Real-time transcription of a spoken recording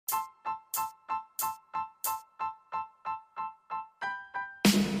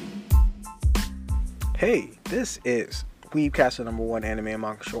Hey, this is Weebcast, the number one anime and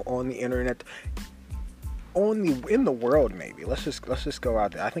manga show on the internet, in the world. Maybe let's just go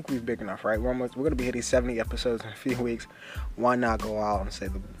out there. I think we're big enough, right? We're gonna be hitting 70 episodes in a few weeks. Why not go out and say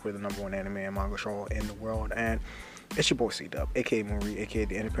we're the number one anime and manga show in the world? And it's your boy C-Dub, aka Marie, aka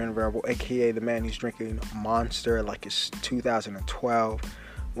the Independent Variable, aka the man who's drinking Monster like it's 2012.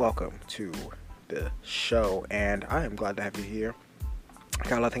 Welcome to the show, and I am glad to have you here. I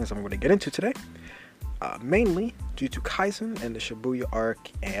got a lot of things I'm going to get into today. Mainly Jujutsu Kaisen and the Shibuya arc,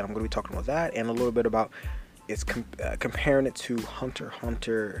 and I'm going to be talking about that and a little bit about its comparing it to Hunter x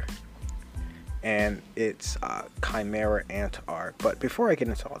Hunter and its Chimera Ant arc. But before I get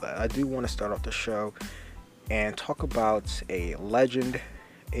into all that, I do want to start off the show and talk about a legend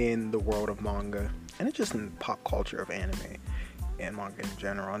in the world of manga and it's just in pop culture of anime and manga in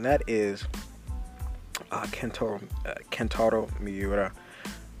general, and that is Kentaro Miura.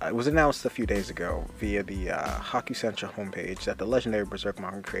 It was announced a few days ago via the Hakusensha homepage that the legendary Berserk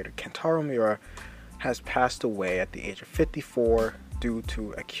manga creator Kentaro Miura has passed away at the age of 54 due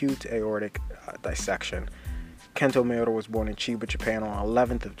to acute aortic dissection. Kento Miura was born in Chiba, Japan on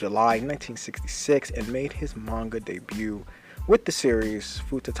 11th of July 1966 and made his manga debut with the series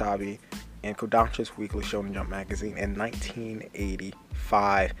Futatabi in Kodansha's Weekly Shonen Jump magazine in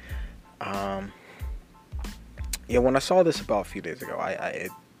 1985. When I saw this about a few days ago,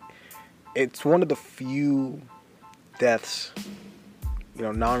 it's one of the few deaths,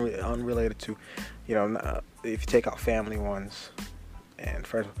 unrelated to, if you take out family ones and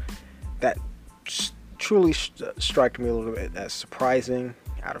friends, that truly struck me a little bit as surprising,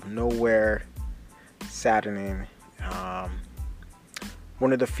 out of nowhere, saddening.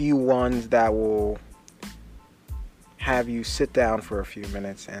 One of the few ones that will have you sit down for a few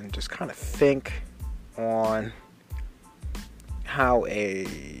minutes and just kind of think on how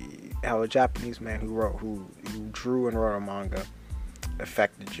a Japanese man who drew and wrote a manga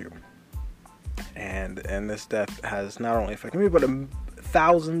affected you, and this death has not only affected me but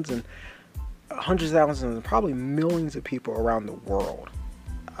thousands and hundreds of thousands and probably millions of people around the world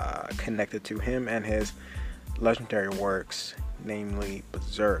connected to him and his legendary works, namely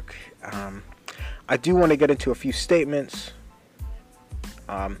Berserk. I do want to get into a few statements.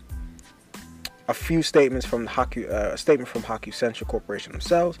 A few statements from a statement from Hakusensha Corporation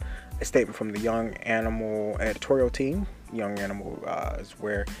themselves, a statement from the Young Animal editorial team. Young Animal is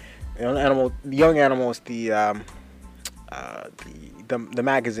where Young Animal is the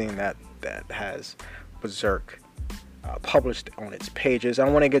magazine that has Berserk published on its pages. I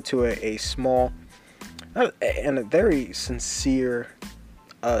want to get to a small and a very sincere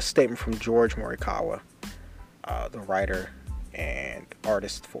statement from George Morikawa, the writer and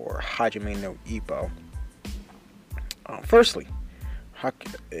artist for Hajime no Ippo. Firstly,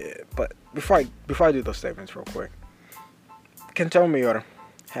 but before I do those statements real quick, Kentaro Miura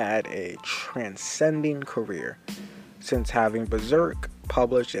had a transcending career since having Berserk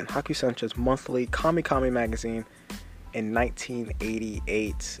published in Hakusensha's monthly Kami Kami magazine in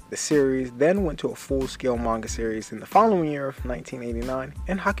 1988. The series then went to a full-scale manga series in the following year of 1989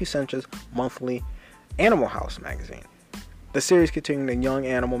 in Hakusensha's monthly Animal House magazine. The series continued in Young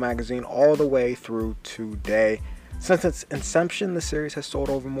Animal magazine all the way through today. Since its inception, the series has sold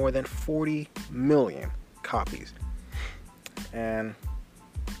over more than 40 million copies. And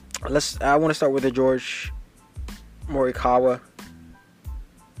I want to start with the George Morikawa.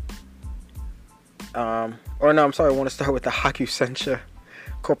 I want to start with the Hakusensha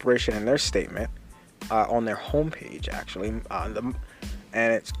Corporation and their statement on their homepage, actually.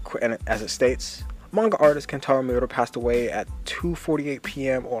 As it states, manga artist Kentaro Miura passed away at 2:48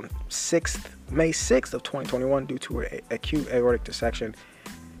 p.m. on May 6th of 2021 due to acute aortic dissection.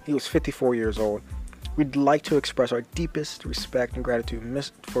 He was 54 years old. We'd like to express our deepest respect and gratitude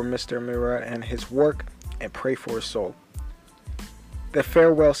for Mr. Miura and his work and pray for his soul. The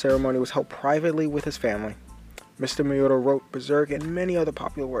farewell ceremony was held privately with his family. Mr. Miura wrote Berserk and many other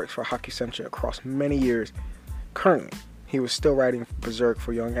popular works for Hakusensha across many years. Currently, he was still writing Berserk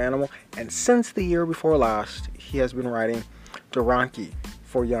for Young Animal, and since the year before last, he has been writing Doranki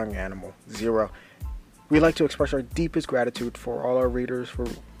for Young Animal Zero. We'd like to express our deepest gratitude for all our readers for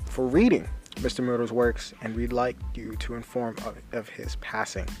reading Mr. Miura's works, and we'd like you to inform of his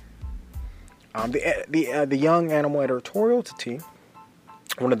passing. The Young Animal editorial team,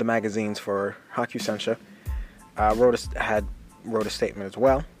 one of the magazines for Hakusensha, wrote a statement as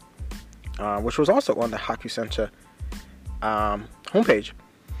well, which was also on the Hakusensha homepage.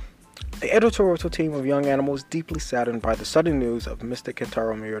 The editorial team of Young Animal is deeply saddened by the sudden news of Mr.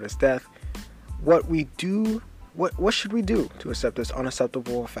 Kentaro Miura's death. What should we do to accept this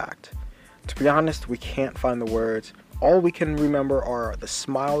unacceptable fact? To be honest, we can't find the words. All we can remember are the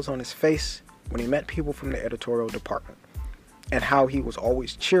smiles on his face when he met people from the editorial department, and how he was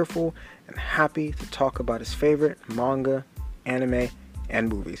always cheerful and happy to talk about his favorite manga, anime, and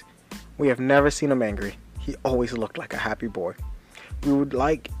movies. We have never seen him angry. He always looked like a happy boy. We would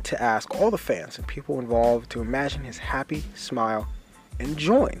like to ask all the fans and people involved to imagine his happy smile and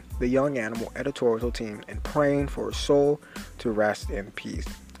join the Young Animal editorial team in praying for his soul to rest in peace.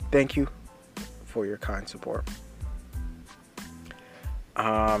 Thank you for your kind support.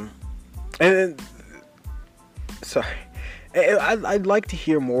 I'd like to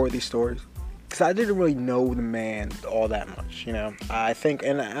hear more of these stories, because I didn't really know the man all that much, you know. I think,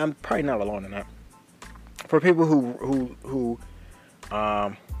 and I'm probably not alone in that. For people who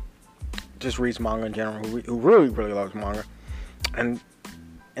just reads manga in general, who really loves manga, and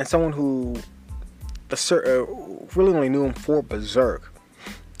someone who really only knew him for Berserk.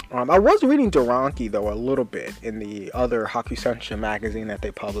 I was reading Doranki though a little bit in the other Hakusensha magazine that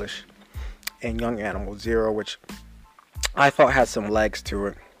they publish, and Young Animal Zero, which I thought had some legs to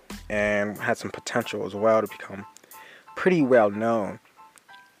it and had some potential as well to become pretty well known.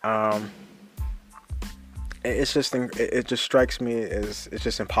 It just strikes me as it's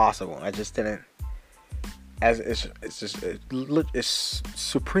just impossible. I just didn't. It's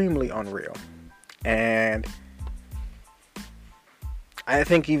supremely unreal, and I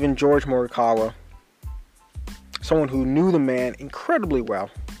think even George Morikawa, someone who knew the man incredibly well,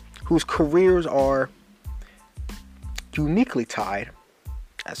 whose careers are uniquely tied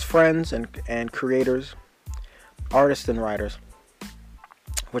as friends and creators, artists and writers,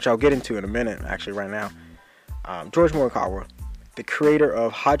 which I'll get into in a minute, actually right now. George Morikawa, the creator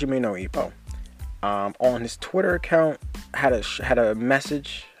of Hajime no Ippo, on his Twitter account had a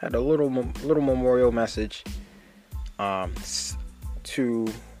message, had a little memorial message to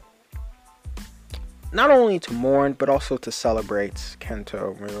not only to mourn but also to celebrate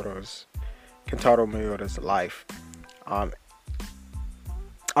Kentaro Miura's life. I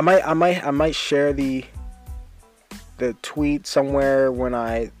might share the tweet somewhere when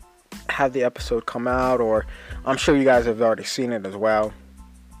I have the episode come out, or I'm sure you guys have already seen it as well.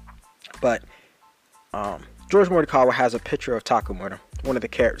 But George Morikawa has a picture of Takamura, one of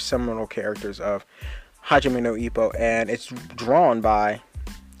the seminal characters of Hajime no Ippo, and it's drawn by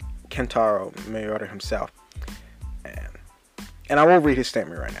Kentaro Miura himself. And I will read his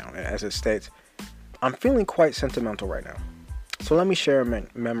statement right now, as it states, "I'm feeling quite sentimental right now, so let me share a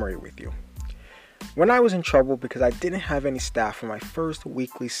memory with you. When I was in trouble because I didn't have any staff for my first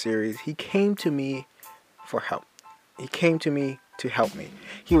weekly series, he came to me for help. He came to me to help me.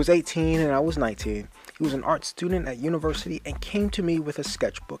 He was 18 and I was 19. He was an art student at university and came to me with a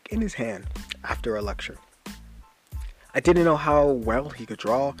sketchbook in his hand after a lecture. I didn't know how well he could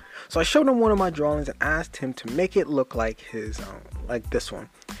draw, so I showed him one of my drawings and asked him to make it look like his like this one.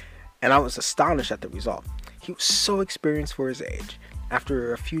 And I was astonished at the result. He was so experienced for his age.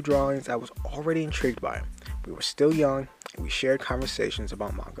 After a few drawings, I was already intrigued by him. We were still young, and we shared conversations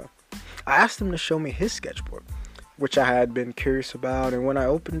about manga. I asked him to show me his sketchbook, which I had been curious about, and when I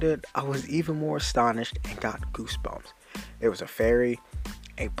opened it, I was even more astonished and got goosebumps. It was a fairy,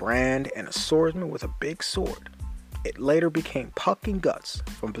 a brand, and a swordsman with a big sword. It later became Puck and Guts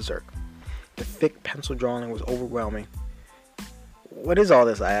from Berserk. The thick pencil drawing was overwhelming. What is all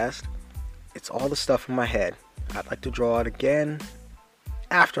this, I asked. It's all the stuff in my head. I'd like to draw it again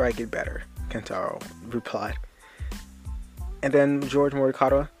after I get better, Kentaro replied. And then George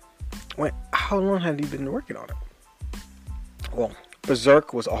Morikawa went, how long have you been working on it? Well,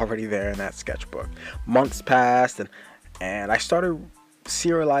 Berserk was already there in that sketchbook. Months passed, and I started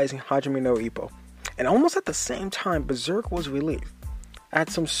serializing Hajime no Ippo. And almost at the same time, Berserk was released. I had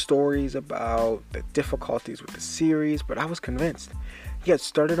some stories about the difficulties with the series, but I was convinced he had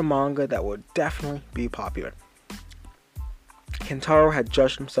started a manga that would definitely be popular. Kentaro had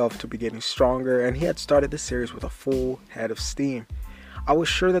judged himself to be getting stronger, and he had started the series with a full head of steam. I was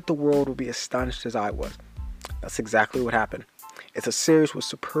sure that the world would be astonished as I was. That's exactly what happened. It's a series with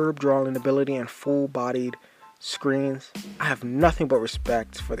superb drawing ability and full-bodied screens. I have nothing but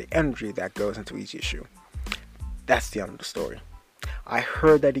respect for the energy that goes into each issue. That's the end of the story. I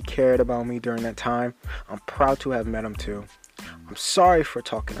heard that he cared about me during that time. I'm proud to have met him too. I'm sorry for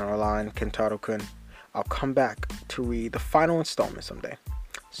talking on our line, Kentaro-kun. I'll come back to read the final installment someday.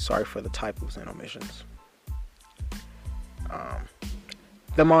 Sorry for the typos and omissions."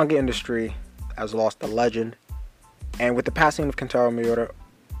 The manga industry has lost a legend, and with the passing of Kentaro Miura,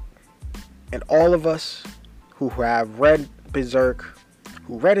 and all of us who have read Berserk,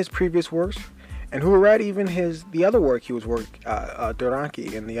 who read his previous works, and who read even the other work he was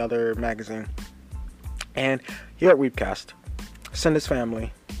Doranki in the other magazine. And here at Weebcast, send his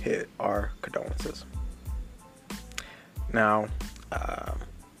family our condolences. Now,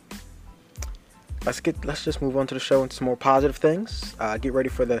 let's just move on to the show and some more positive things. Get ready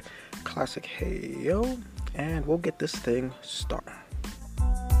for the classic Hey Yo, and we'll get this thing started.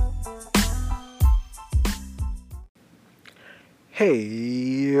 Hey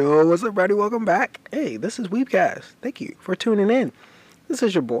yo, what's up, everybody? Welcome back. Hey, this is Weebcast. Thank you for tuning in. This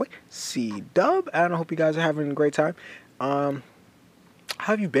is your boy C-Dub, and I hope you guys are having a great time. How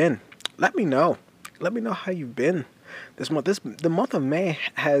have you been? Let me know. Let me know how you've been this month. The month of May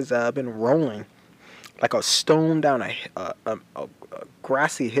has been rolling like a stone down a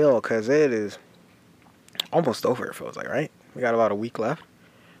grassy hill, because it is almost over, it feels like, right? We got about a week left.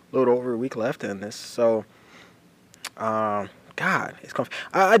 A little over a week left in this. So, God, it's comfy.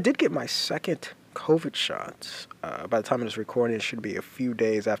 I did get my second COVID shots. By the time of this recording, it should be a few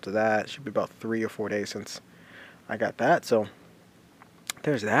days after that. It should be about 3 or 4 days since I got that. So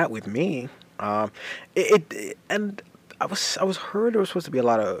there's that with me. And I was heard there was supposed to be a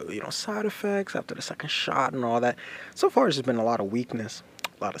lot of side effects after the second shot and all that. So far, it's just been a lot of weakness,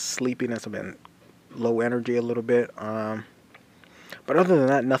 a lot of sleepiness. I've been low energy a little bit. But other than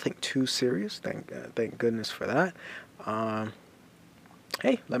that, nothing too serious. Thank goodness for that.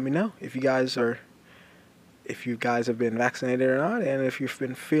 Hey, let me know if you guys have been vaccinated or not, and if you've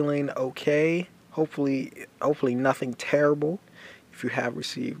been feeling okay. Hopefully nothing terrible if you have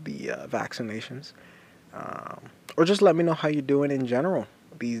received the vaccinations, or just let me know how you're doing in general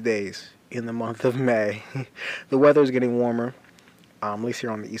these days in the month of May. The weather is getting warmer, at least here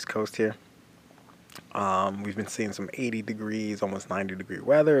on the East Coast here. We've been seeing some 80 degrees, almost 90 degree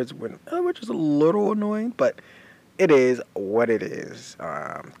weather, which is a little annoying, but it is what it is.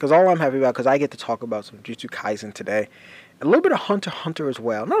 Because all I'm happy about, because I get to talk about some Jujutsu Kaisen today, and a little bit of Hunter x Hunter as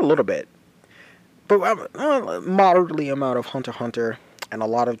well. Not a little bit, but moderately amount of Hunter x Hunter and a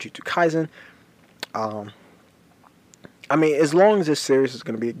lot of Jujutsu Kaisen. I mean, as long as this series is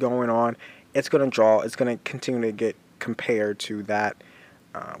going to be going on, it's going to continue to get compared to that,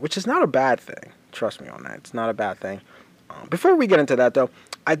 which is not a bad thing. Trust me on that. It's not a bad thing. Before we get into that, though,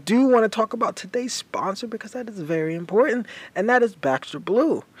 I do want to talk about today's sponsor, because that is very important, and that is Baxter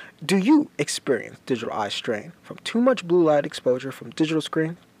Blue. Do you experience digital eye strain from too much blue light exposure from digital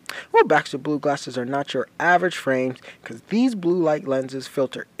screens? Well, Baxter Blue glasses are not your average frames, because these blue light lenses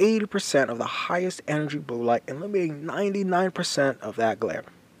filter 80% of the highest energy blue light, eliminating 99% of that glare.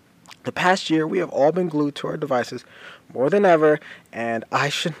 The past year, we have all been glued to our devices more than ever, and I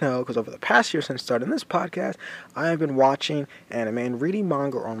should know, because over the past year since starting this podcast, I have been watching anime and reading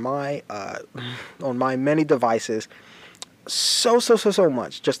manga on my many devices so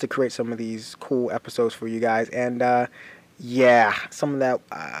much, just to create some of these cool episodes for you guys. And yeah, some of that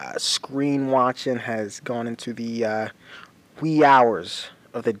screen watching has gone into the wee hours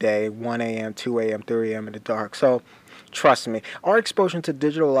of the day, 1 a.m., 2 a.m., 3 a.m. in the dark. So trust me, our exposure to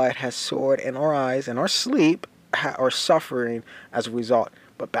digital light has soared, and our eyes and our sleep are suffering as a result.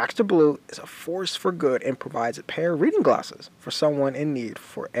 But Baxter Blue is a force for good and provides a pair of reading glasses for someone in need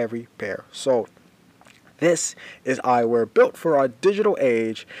for every pair sold. This is eyewear built for our digital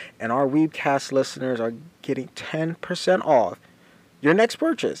age, and our Weebcast listeners are getting 10% off your next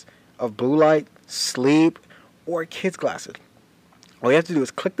purchase of blue light, sleep, or kids glasses. All you have to do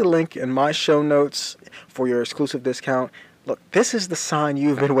is click the link in my show notes for your exclusive discount. Look, this is the sign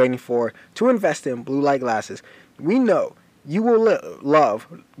you've been waiting for to invest in blue light glasses. We know you will love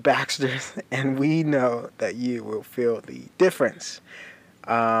Baxter's, and we know that you will feel the difference.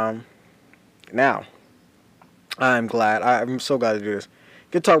 Now, I'm so glad to do this.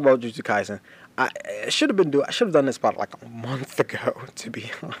 Good talk about Jujutsu Kaisen. I should have done this about like a month ago, to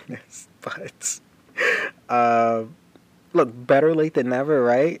be honest. But look, better late than never,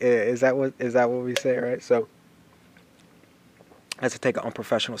 right? Is that what we say, right? So I had to take an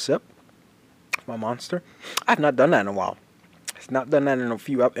unprofessional sip of my Monster. I've not done that in a while. I've not done that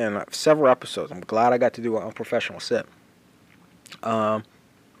in several episodes. I'm glad I got to do an unprofessional sip. But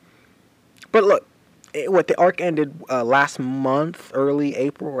look, the arc ended last month, early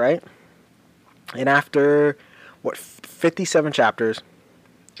April, right? And after 57 chapters,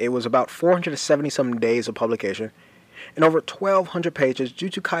 it was about 470 some days of publication, and over 1,200 pages.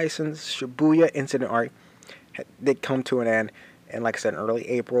 Jujutsu Kaisen's Shibuya incident arc did come to an end, and like I said, in early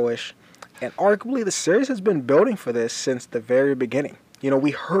April-ish. And arguably, the series has been building for this since the very beginning.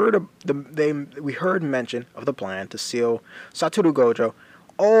 We heard mention of the plan to seal Satoru Gojo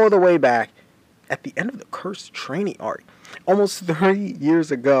all the way back at the end of the Cursed Training arc, almost 30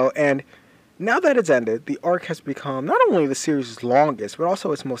 years ago. And Now that it's ended, the arc has become not only the series' longest, but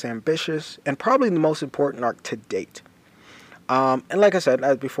also its most ambitious and probably the most important arc to date. And like I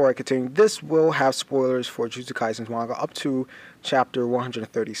said, before I continue, this will have spoilers for Jujutsu Kaisen's manga up to chapter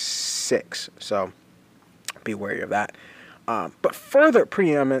 136, so be wary of that. But further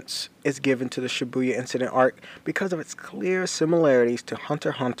preeminence is given to the Shibuya incident arc because of its clear similarities to Hunter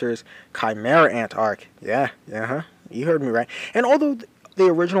x Hunter's Chimera Ant arc. Yeah, you heard me right. And although the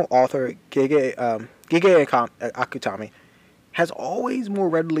original author, Gege Akutami, has always more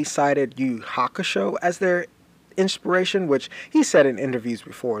readily cited Yu Hakusho as their inspiration, which he said in interviews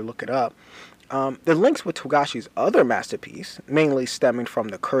before, look it up. The links with Togashi's other masterpiece, mainly stemming from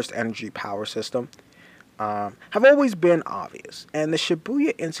the cursed energy power system, have always been obvious. And the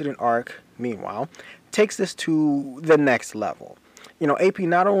Shibuya incident arc, meanwhile, takes this to the next level. AP,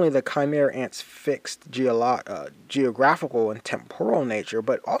 not only the Chimera Ant's fixed geographical and temporal nature,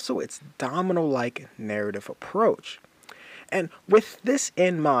 but also its domino-like narrative approach. And with this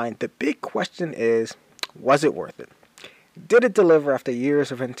in mind, the big question is, was it worth it? Did it deliver after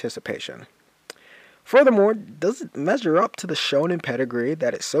years of anticipation? Furthermore, does it measure up to the shonen pedigree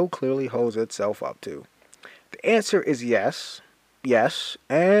that it so clearly holds itself up to? The answer is yes,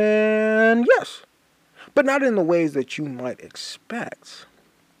 and yes. But not in the ways that you might expect.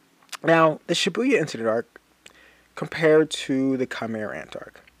 Now, the Shibuya incident arc compared to the Chimera Ant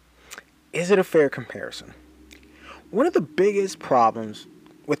arc. Is it a fair comparison? One of the biggest problems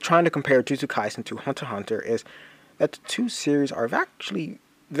with trying to compare Jujutsu Kaisen to Hunter x Hunter is that the two series are actually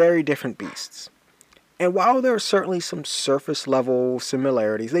very different beasts. And while there are certainly some surface level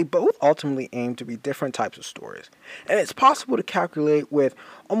similarities, they both ultimately aim to be different types of stories. And it's possible to calculate with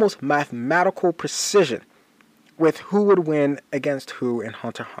almost mathematical precision with who would win against who in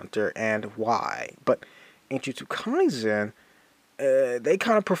Hunter x Hunter and why. But in Jujutsu Kaisen, they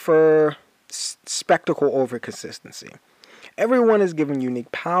kind of prefer spectacle over consistency. Everyone is given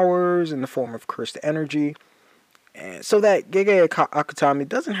unique powers in the form of cursed energy, so that Gege Akutami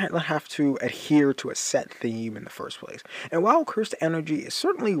doesn't have to adhere to a set theme in the first place. And while cursed energy is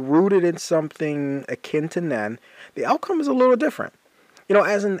certainly rooted in something akin to Nen, the outcome is a little different.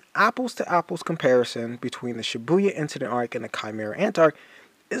 As an apples-to-apples comparison between the Shibuya incident arc and the Chimera Ant arc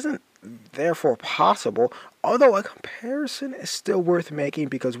isn't therefore possible, although a comparison is still worth making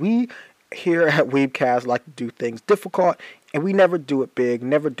because we here at Weebcast like to do things difficult, and we never do it big,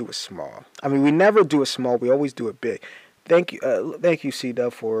 never do it small. I mean, we never do it small, we always do it big. Thank you,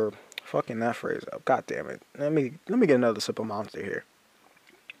 C-Dub, for fucking that phrase up. God damn it. Let me get another sip of Monster here.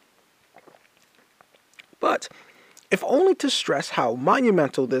 But, if only to stress how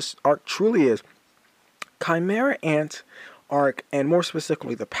monumental this arc truly is, Chimera Ant arc, and more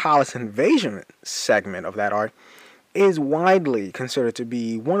specifically the Palace Invasion segment of that arc, is widely considered to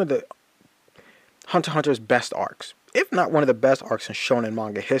be one of the Hunter x Hunter's best arcs, if not one of the best arcs in shonen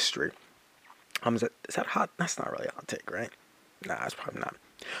manga history. Is that hot? That's not really a hot take, right? Nah, it's probably not.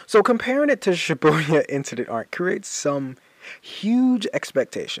 So comparing it to Shibuya incident arc creates some huge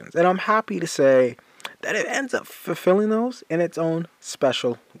expectations, and I'm happy to say that it ends up fulfilling those in its own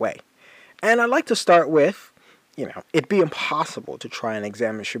special way. And I'd like to start with, it'd be impossible to try and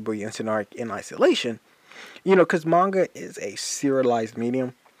examine Shibuya incident arc in isolation, because manga is a serialized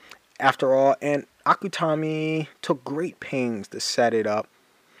medium, after all, and Akutami took great pains to set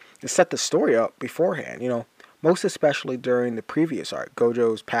the story up beforehand, most especially during the previous arc,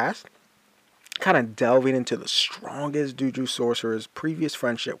 Gojo's past, kind of delving into the strongest Juju sorcerer's previous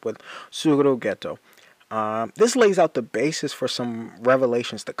friendship with Suguro Geto. This lays out the basis for some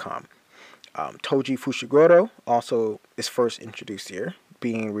revelations to come. Toji Fushiguro also is first introduced here,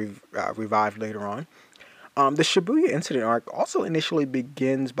 being revived later on. The Shibuya incident arc also initially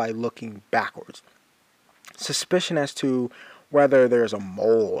begins by looking backwards. Suspicion as to whether there's a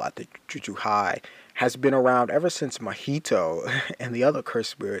mole at the Jutsu High has been around ever since Mahito and the other cursed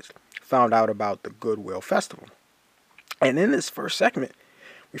spirits found out about the Goodwill Festival. And in this first segment,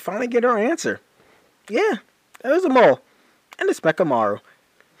 we finally get our answer. Yeah, there's a mole. And it's Mekamaru.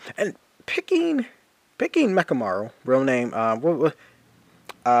 And picking Mekamaru, real name,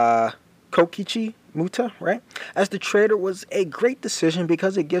 Kokichi Muta, right? As the traitor was a great decision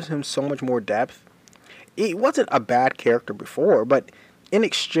because it gives him so much more depth. He wasn't a bad character before, but in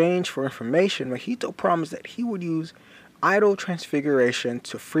exchange for information, Mahito promised that he would use idol transfiguration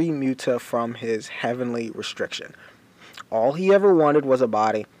to free Muta from his heavenly restriction. All he ever wanted was a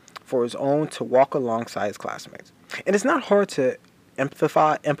body for his own to walk alongside his classmates. And it's not hard to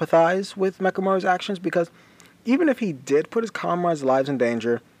empathize with Mekamaru's actions because even if he did put his comrades' lives in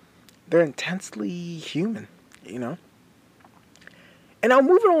danger, they're intensely human, And now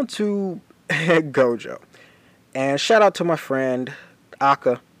moving on to Gojo. And shout out to my friend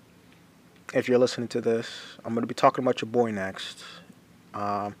Aka. If you're listening to this, I'm gonna be talking about your boy next.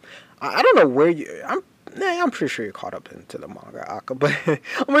 I don't know where I'm pretty sure you're caught up into the manga, Aka, but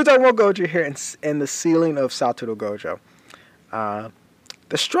I'm gonna talk about Gojo here and the sealing of Satoru Gojo.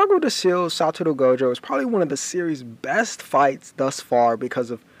 The struggle to seal Satoru Gojo is probably one of the series' best fights thus far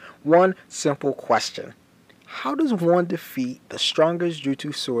because of one simple question: how does one defeat the strongest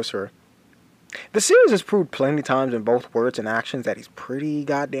Jutsu sorcerer? The series has proved plenty times in both words and actions that he's pretty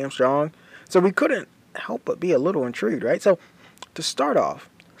goddamn strong, so we couldn't help but be a little intrigued, right? So, to start off,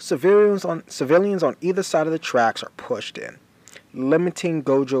 civilians on either side of the tracks are pushed in, limiting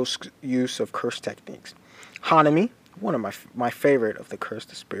Gojo's use of curse techniques. Hanami, one of my favorite of the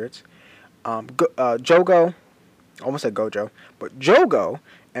cursed spirits, Jogo, almost said Gojo, but Jogo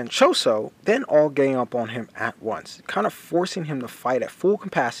and Choso then all gang up on him at once, kind of forcing him to fight at full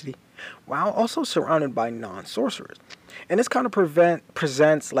capacity while also surrounded by non-sorcerers. And this kind of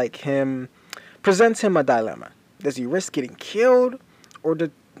presents him a dilemma. Does he risk getting killed, or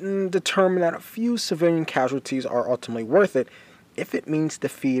determine that a few civilian casualties are ultimately worth it if it means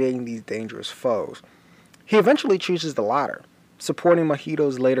defeating these dangerous foes? He eventually chooses the latter, supporting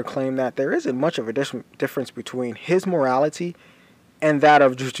Mahito's later claim that there isn't much of a difference between his morality and that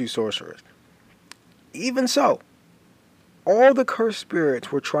of Jutsu sorcerers. Even so, all the cursed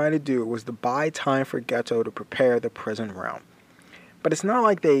spirits were trying to do was to buy time for Geto to prepare the prison realm. But it's not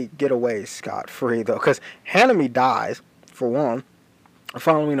like they get away scot-free, though, because Hanami dies, for one,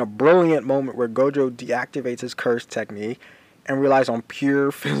 following a brilliant moment where Gojo deactivates his curse technique and relies on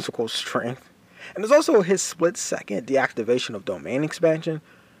pure physical strength. And there's also his split-second deactivation of domain expansion,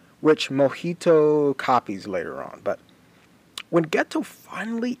 which Mahito copies later on. But when Geto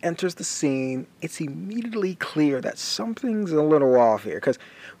finally enters the scene, it's immediately clear that something's a little off here, because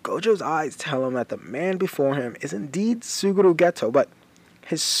Gojo's eyes tell him that the man before him is indeed Suguru Geto, but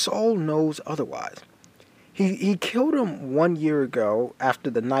his soul knows otherwise. He killed him 1 year ago after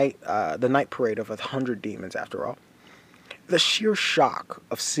the night parade of 100 demons, after all. The sheer shock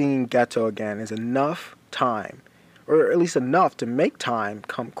of seeing Geto again is enough time, or at least enough to make time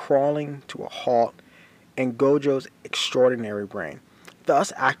come crawling to a halt in Gojo's extraordinary brain,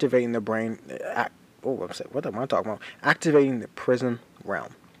 thus activating the brain. What am I talking about? Activating the prison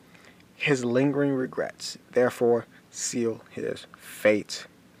realm. His lingering regrets, therefore, seal his fate.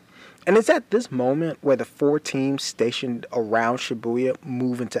 And it's at this moment where the 4 teams stationed around Shibuya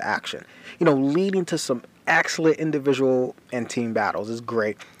move into action, leading to some excellent individual and team battles. It's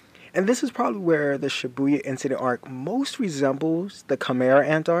great. And this is probably where the Shibuya incident arc most resembles the Chimera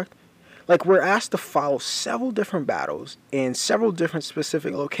Ant arc. Like, we're asked to follow several different battles in several different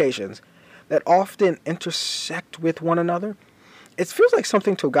specific locations that often intersect with one another. It feels like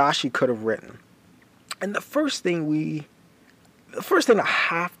something Togashi could have written. And the first thing I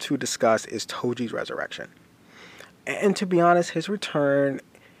have to discuss is Toji's resurrection. And to be honest, his return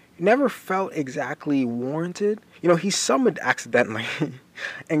never felt exactly warranted. He's summoned accidentally.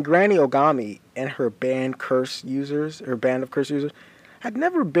 And Granny Ogami and her band of curse users, had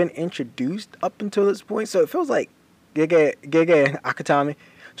never been introduced up until this point. So it feels like Gege and Akatami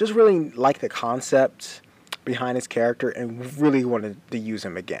just really like the concept behind his character and really wanted to use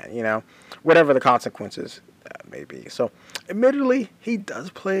him again, whatever the consequences may be. So, admittedly, he does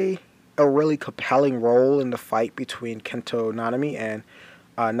play a really compelling role in the fight between Kento Nanami and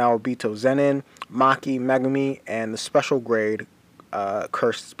Naobito Zenin, Maki Megumi, and the special grade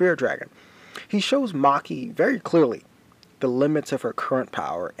Cursed Spirit Dragon. He shows Maki very clearly the limits of her current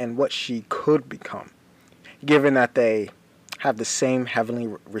power and what she could become, given that they have the same heavenly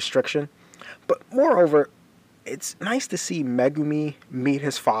restriction. But moreover, it's nice to see Megumi meet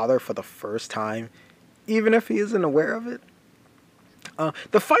his father for the first time, even if he isn't aware of it.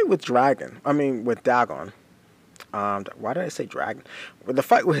 The fight with Dagon. Why did I say Dragon? The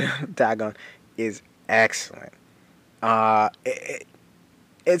fight with Dagon is excellent.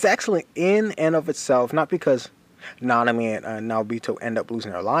 It's excellent in and of itself, not because Nanami and Naobito end up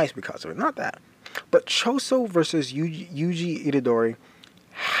losing their lives because of it, not that. But Choso versus Yuji Itadori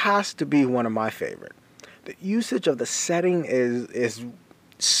has to be one of my favorite. The usage of the setting is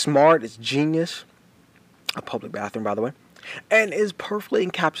smart, it's genius. A public bathroom, by the way. And is perfectly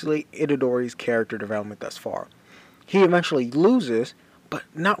encapsulate Itadori's character development thus far. He eventually loses, but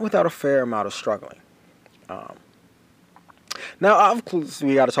not without a fair amount of struggling. Now, of course,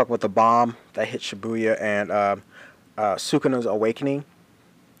 we got to talk about the bomb that hit Shibuya and Sukuna's awakening,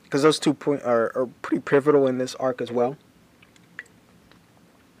 because those 2 points are pretty pivotal in this arc as well.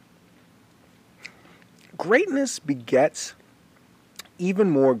 Greatness begets even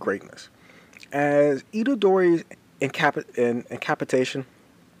more greatness. as Itadori's incapitation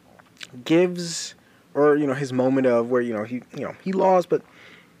gives, or his moment of where he lost, but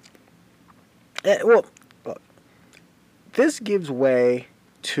well, look, this gives way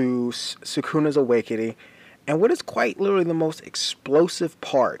to Sukuna's awakening, and what is quite literally the most explosive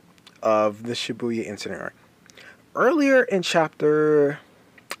part of the Shibuya incident. Earlier in chapter,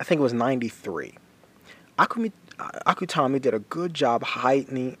 I think it was 93, Akutami did a good job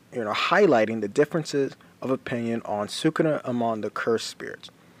highlighting the differences of opinion on Sukuna among the cursed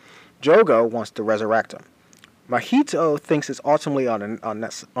spirits. Jogo wants to resurrect him. Mahito thinks it's ultimately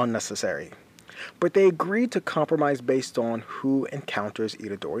unnecessary. But they agreed to compromise based on who encounters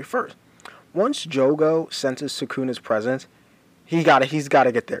Itadori first. Once Jogo senses Sukuna's presence, he's got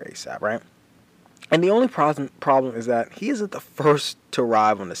to get there ASAP, right? And the only problem is that he isn't the first to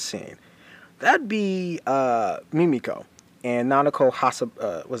arrive on the scene. That'd be Mimiko and Nanako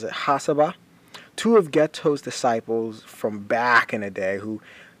Hasaba, two of Geto's disciples from back in the day who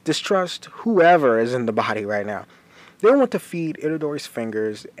distrust whoever is in the body right now. They want to feed Itadori's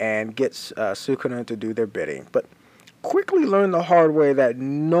fingers and get Sukuna to do their bidding, but quickly learn the hard way that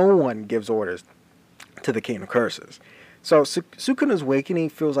no one gives orders to the King of Curses. So Sukuna's awakening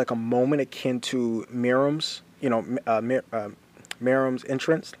feels like a moment akin to Miram's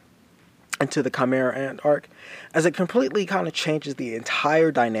entrance into the Chimera Ant arc, as it completely kind of changes the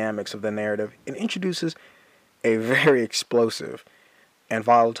entire dynamics of the narrative and introduces a very explosive and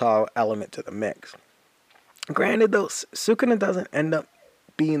volatile element to the mix. Granted, though, Sukuna doesn't end up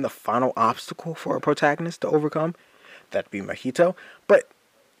being the final obstacle for a protagonist to overcome, that'd be Mahito, but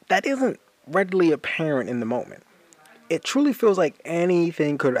that isn't readily apparent in the moment. It truly feels like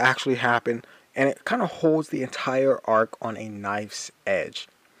anything could actually happen, and it kind of holds the entire arc on a knife's edge.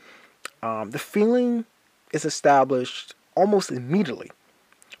 The feeling is established almost immediately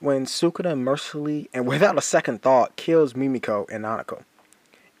when Sukuna mercilessly and without a second thought kills Mimiko and Nanako.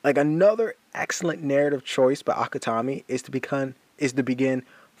 Like, another excellent narrative choice by Akutami is to begin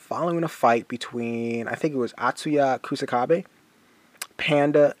following a fight between, I think it was Atsuya Kusakabe,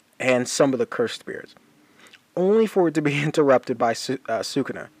 Panda, and some of the cursed spirits, only for it to be interrupted by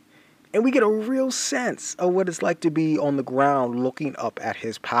Sukuna. And we get a real sense of what it's like to be on the ground looking up at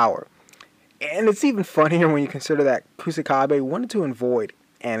his power. And it's even funnier when you consider that Kusakabe wanted to avoid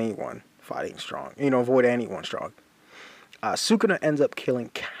anyone fighting strong, avoid anyone strong. Sukuna ends up killing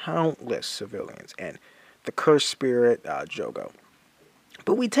countless civilians and the cursed spirit, Jogo.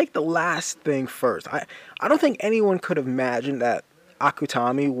 But we take the last thing first. I don't think anyone could have imagined that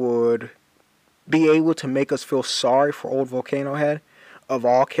Akutami would be able to make us feel sorry for old Volcano Head of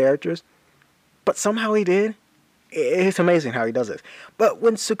all characters. But somehow he did. It's amazing how he does this. But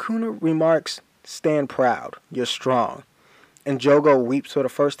when Sukuna remarks, "Stand proud, you're strong," and Jogo weeps for the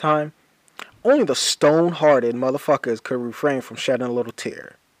first time, only the stone-hearted motherfuckers could refrain from shedding a little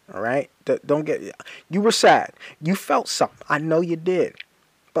tear. Alright? You were sad. You felt something. I know you did.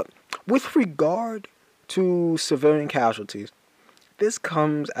 But with regard to civilian casualties, this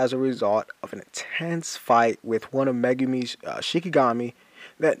comes as a result of an intense fight with one of Megumi's Shikigami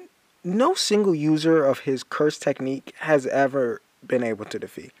that no single user of his curse technique has ever been able to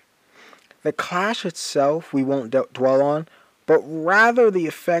defeat. The clash itself we won't dwell on, but rather the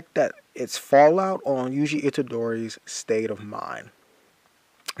effect that its fallout on Yuji Itadori's state of mind.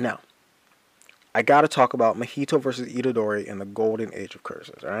 Now, I gotta talk about Mahito versus Itadori in the Golden Age of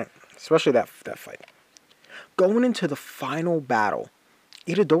Curses, alright? Especially that fight. Going into the final battle,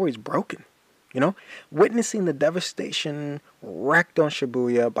 Itadori's broken. Witnessing the devastation wreaked on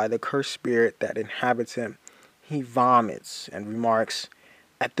Shibuya by the cursed spirit that inhabits him, he vomits and remarks,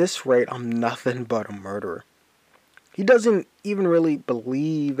 "At this rate, I'm nothing but a murderer." He doesn't even really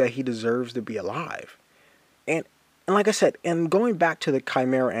believe that he deserves to be alive. And like I said, and going back to the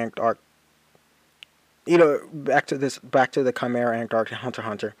Chimera Ant arc, back to the Chimera Ant arc in Hunter x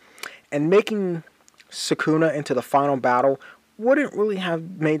Hunter, and making Sukuna into the final battle wouldn't really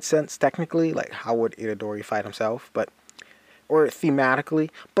have made sense technically. Like, how would Itadori fight himself? Or thematically,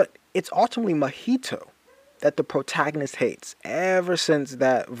 but it's ultimately Mahito that the protagonist hates ever since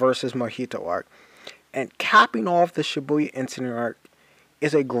that versus Mahito arc. And capping off the Shibuya incident arc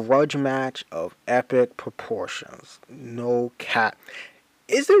is a grudge match of epic proportions. No cap.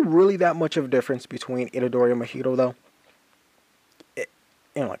 Is there really that much of a difference between Itadori and Mahito, though?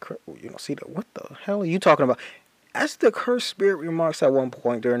 What the hell are you talking about? As the cursed spirit remarks at one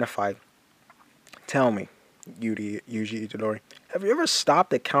point during the fight, "Tell me, Yuji Itadori, have you ever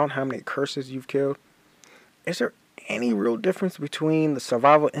stopped to count how many curses you've killed? Is there any real difference between the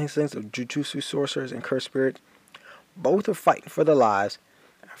survival instincts of Jujutsu sorcerers and cursed spirits? Both are fighting for their lives,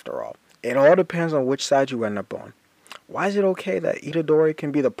 after all. It all depends on which side you end up on. Why is it okay that Itadori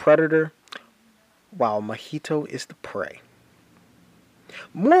can be the predator while Mahito is the prey?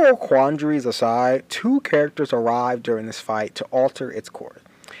 Moral quandaries aside, two characters arrive during this fight to alter its course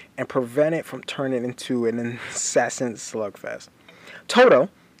and prevent it from turning into an incessant slugfest. Todo,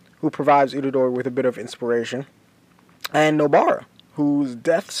 who provides Itadori with a bit of inspiration, and Nobara, whose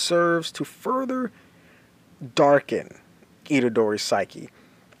death serves to further darken Itadori's psyche.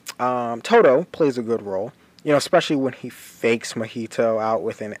 Todo plays a good role, especially when he fakes Mahito out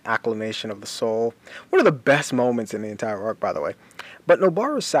with an acclamation of the soul. One of the best moments in the entire arc, by the way. But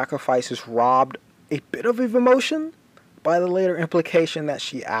Nobara's sacrifice is robbed a bit of emotion by the later implication that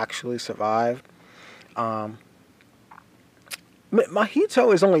she actually survived.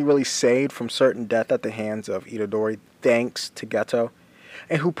 Mahito is only really saved from certain death at the hands of Itadori thanks to Geto,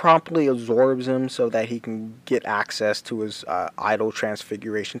 and who promptly absorbs him so that he can get access to his idol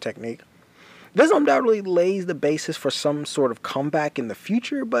transfiguration technique. This undoubtedly lays the basis for some sort of comeback in the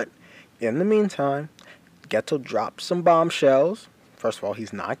future, but in the meantime, Geto drops some bombshells. First of all,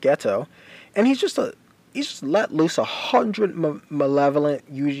 he's not Geto, and he's just let loose 100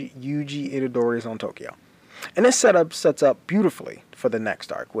 malevolent Yuji Itadoris on Tokyo. And this setup sets up beautifully for the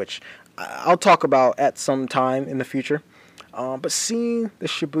next arc, which I'll talk about at some time in the future. But seeing the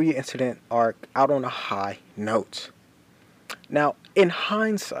Shibuya incident arc out on a high note. Now, in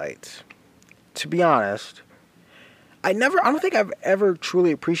hindsight, to be honest, I don't think I've ever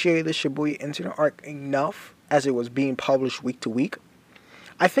truly appreciated the Shibuya incident arc enough as it was being published week to week.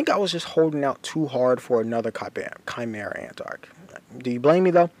 I think I was just holding out too hard for another Chimera Ant arc. Do you blame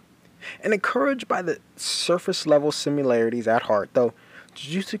me, though? And encouraged by the surface level similarities at heart, though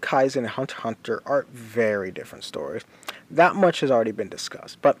Jujutsu Kaisen and Hunter x Hunter are very different stories. That much has already been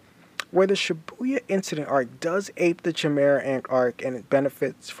discussed. But where the Shibuya incident arc does ape the Chimera Ant arc, and it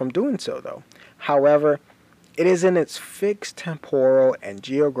benefits from doing so, though. However, it is in its fixed temporal and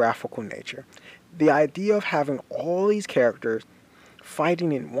geographical nature. The idea of having all these characters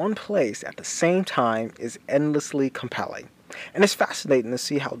fighting in one place at the same time is endlessly compelling. And it's fascinating to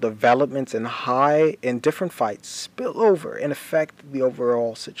see how developments in different fights spill over and affect the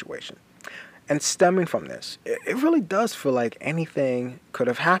overall situation. And stemming from this, it really does feel like anything could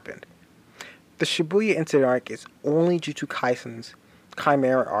have happened. The Shibuya incident arc is only Jujutsu Kaisen's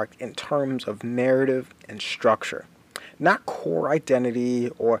Chimera arc in terms of narrative and structure, not core identity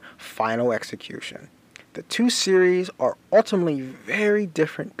or final execution. The two series are ultimately very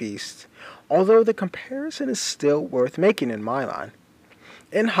different beasts, although the comparison is still worth making in my mind.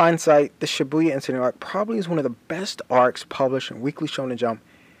 In hindsight, the Shibuya incident arc probably is one of the best arcs published in Weekly Shonen Jump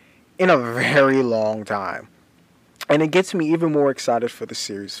in a very long time. And it gets me even more excited for the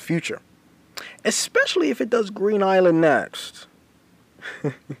series' future, especially if it does Green Island next.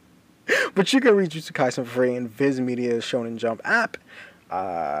 But you can read Jujutsu Kaisen for free in Viz Media's Shonen Jump app.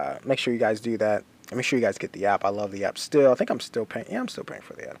 Make sure you guys do that. And make sure you guys get the app. I love the app still. I think I'm still paying. Yeah, I'm still paying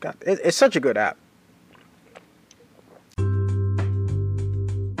for the app. God, it's such a good app.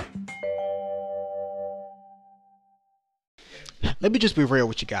 Let me just be real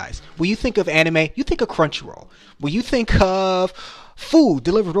with you guys. When you think of anime, you think of Crunchyroll. When you think of food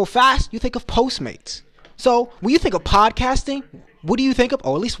delivered real fast, you think of Postmates. So when you think of podcasting, what do you think of?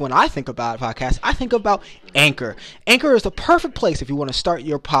 Or at least when I think about podcasts, I think about Anchor. Anchor is the perfect place if you want to start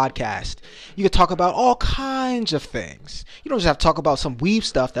your podcast. You can talk about all kinds of things. You don't just have to talk about some weeb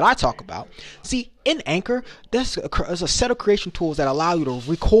stuff that I talk about. See, in Anchor, there's a set of creation tools that allow you to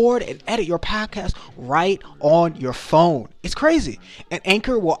record and edit your podcast right on your phone. It's crazy. And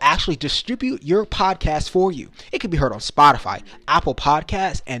Anchor will actually distribute your podcast for you. It can be heard on Spotify, Apple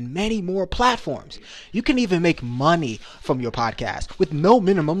Podcasts, and many more platforms. You can even make money from your podcast with no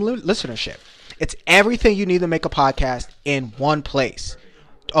minimum listenership. It's everything you need to make a podcast in one place.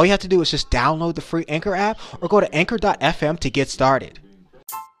 All you have to do is just download the free Anchor app or go to anchor.fm to get started.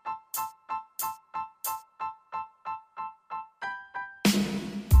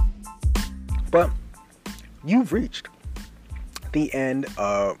 But you've reached the end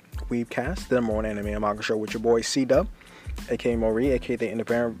of Weebcast, the number one anime and manga show with your boy C-Dub, aka Maury, aka the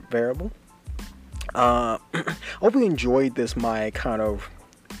Independent Variable. I hope you enjoyed this, my kind of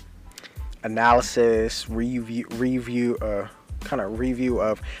analysis, review of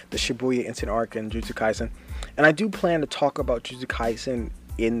the Shibuya incident arc in Jujutsu Kaisen. And I do plan to talk about Jujutsu Kaisen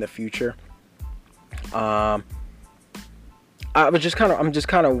in the future. I'm just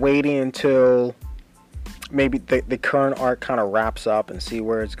kind of waiting until maybe the current arc kind of wraps up and see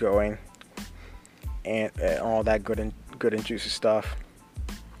where it's going and all that good and juicy stuff.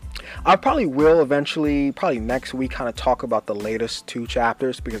 I probably will eventually, probably next week, kind of talk about the latest 2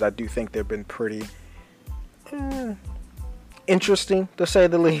 chapters, because I do think they've been pretty interesting, to say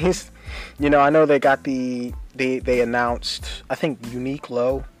the least. You know, I know they got they announced, I think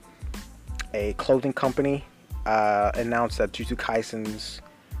Uniqlo, a clothing company, announced that Jujutsu Kaisen's,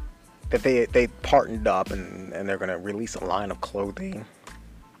 that they partnered up and they're going to release a line of clothing.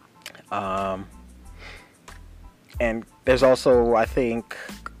 And there's also, I think,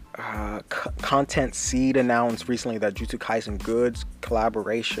 Content Seed announced recently that Jujutsu Kaisen Goods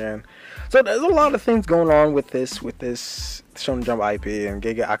collaboration. So there's a lot of things going on with this Shonen Jump IP, and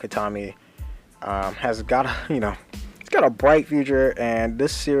Gege Akutami has got it's got a bright future, and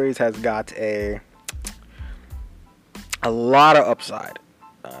this series has got a lot of upside,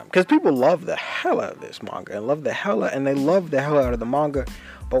 because people love the hell out of this manga and they love the hell out of the manga,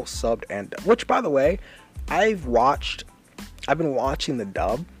 both subbed and dubbed. Which, by the way, I've been watching the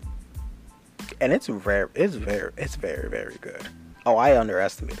dub, and it's very very good. Oh, I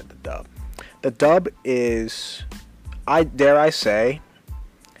underestimated the dub. The dub is, I dare say,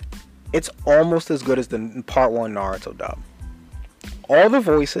 it's almost as good as the Part 1 Naruto dub. All the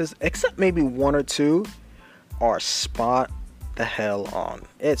voices, except maybe 1 or 2, are spot the hell on.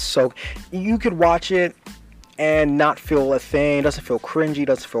 It's so, you could watch it and not feel a thing. It doesn't feel cringy,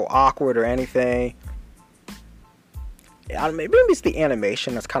 doesn't feel awkward or anything. Maybe it's the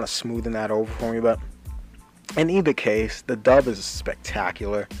animation that's kind of smoothing that over for me, but in either case, the dub is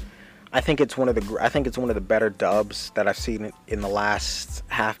spectacular. I think it's one of the better dubs that I've seen in the last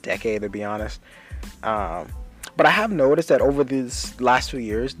half decade, to be honest. But I have noticed that over these last few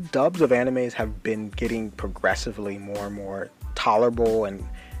years, dubs of animes have been getting progressively more and more tolerable and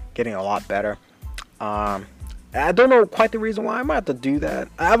getting a lot better. I don't know quite the reason why. I might have to do that.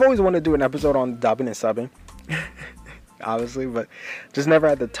 I've always wanted to do an episode on dubbing and subbing, obviously, but just never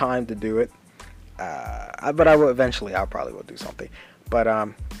had the time to do it. But I will eventually. I probably will do something. But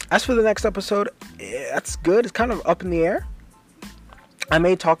as for the next episode, that's good. It's kind of up in the air. I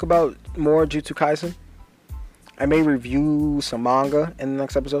may talk about more Jujutsu Kaisen. I may review some manga in the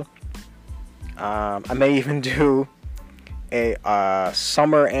next episode. I may even do a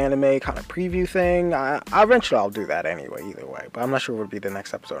summer anime kind of preview thing. Eventually I'll do that anyway, either way. But I'm not sure what would be the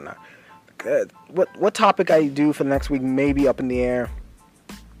next episode now. What topic I do for the next week may be up in the air.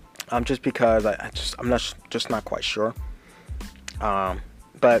 Just because I'm not quite sure.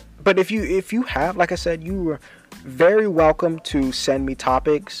 But if you have, like I said, you are very welcome to send me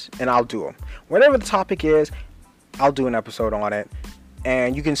topics, and I'll do them. Whatever the topic is, I'll do an episode on it.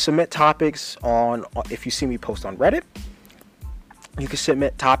 And you can submit topics if you see me post on Reddit. You can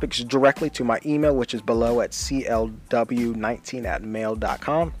submit topics directly to my email, which is below at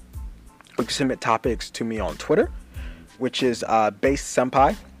clw19@mail.com. You can submit topics to me on Twitter, which is Base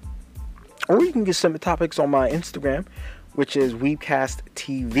Senpai. Or you can just submit topics on my Instagram, which is Weebcast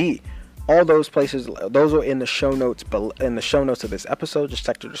TV. All those places, those are in the show notes of this episode. Just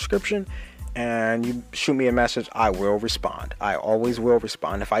check the description, and you shoot me a message. I will respond. I always will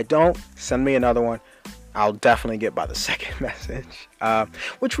respond. If I don't, send me another one. I'll definitely get by the second message.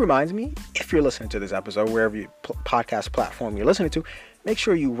 Which reminds me, if you're listening to this episode, wherever you podcast platform you're listening to, make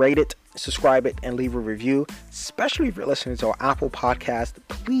sure you rate it, subscribe it, and leave a review. Especially if you're listening to our Apple Podcast.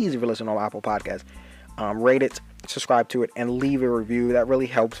 Please, if you're listening on Apple Podcast, rate it, subscribe to it, and leave a review. That really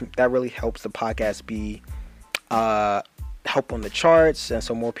helps the podcast be help on the charts, and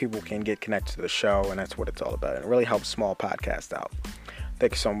so more people can get connected to the show, and that's what it's all about. And it really helps small podcasts out.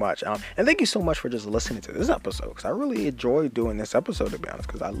 Thank you so much. And thank you so much for just listening to this episode, because I really enjoy doing this episode, to be honest,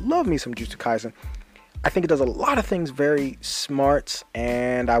 because I love me some Jujutsu Kaisen. I think it does a lot of things very smart,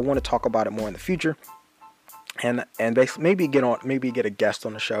 and I want to talk about it more in the future. And basically maybe get a guest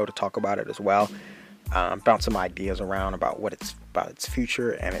on the show to talk about it as well. Bounce some ideas around about its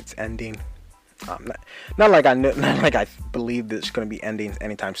future and its ending. Not like I believe that it's going to be ending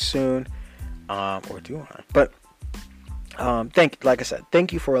anytime soon, or do I? But like I said,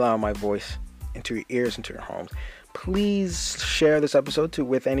 thank you for allowing my voice into your ears, into your homes. Please share this episode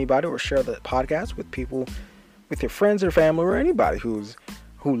with anybody, or share the podcast with people, with your friends or family, or anybody who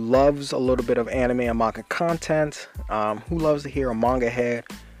loves a little bit of anime and manga content, who loves to hear a manga head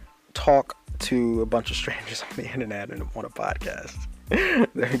talk to a bunch of strangers on the internet and on a podcast.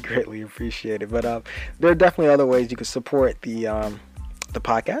 They're greatly appreciated. But there are definitely other ways you can support the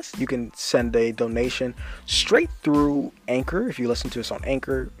podcast. You can send a donation straight through Anchor. If you listen to us on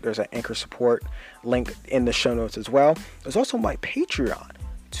Anchor, there's an Anchor support link in the show notes as well. There's also my Patreon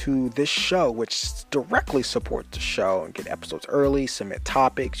to this show, which directly supports the show and get episodes early, submit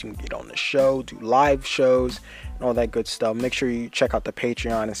topics, you can get on the show, do live shows, and all that good stuff. Make sure you check out the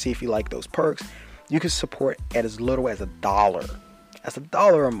Patreon and see if you like those perks. You can support at as little as $1. That's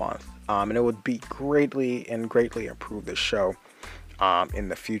 $1 a month, and it would be greatly improve the show in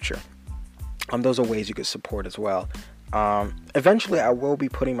the future. Those are ways you could support as well. Eventually, I will be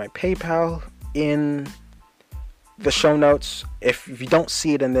putting my PayPal in the show notes. If you don't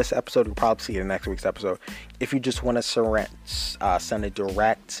see it in this episode, you'll probably see it in next week's episode. If you just want to send a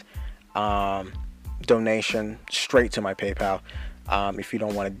direct donation straight to my PayPal, if you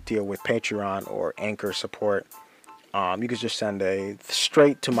don't want to deal with Patreon or Anchor support, you can just send a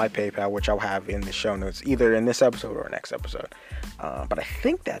straight to my PayPal, which I'll have in the show notes, either in this episode or next episode. But I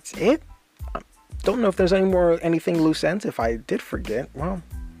think that's it. Don't know if there's anything loose ends. If I did forget, well,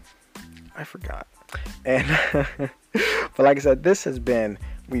 I forgot. And but like I said, this has been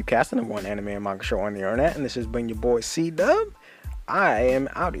Weebcast, the #1 anime and manga show on the internet, and this has been your boy C-Dub. I am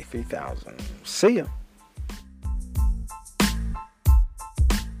Audi 3000. See ya.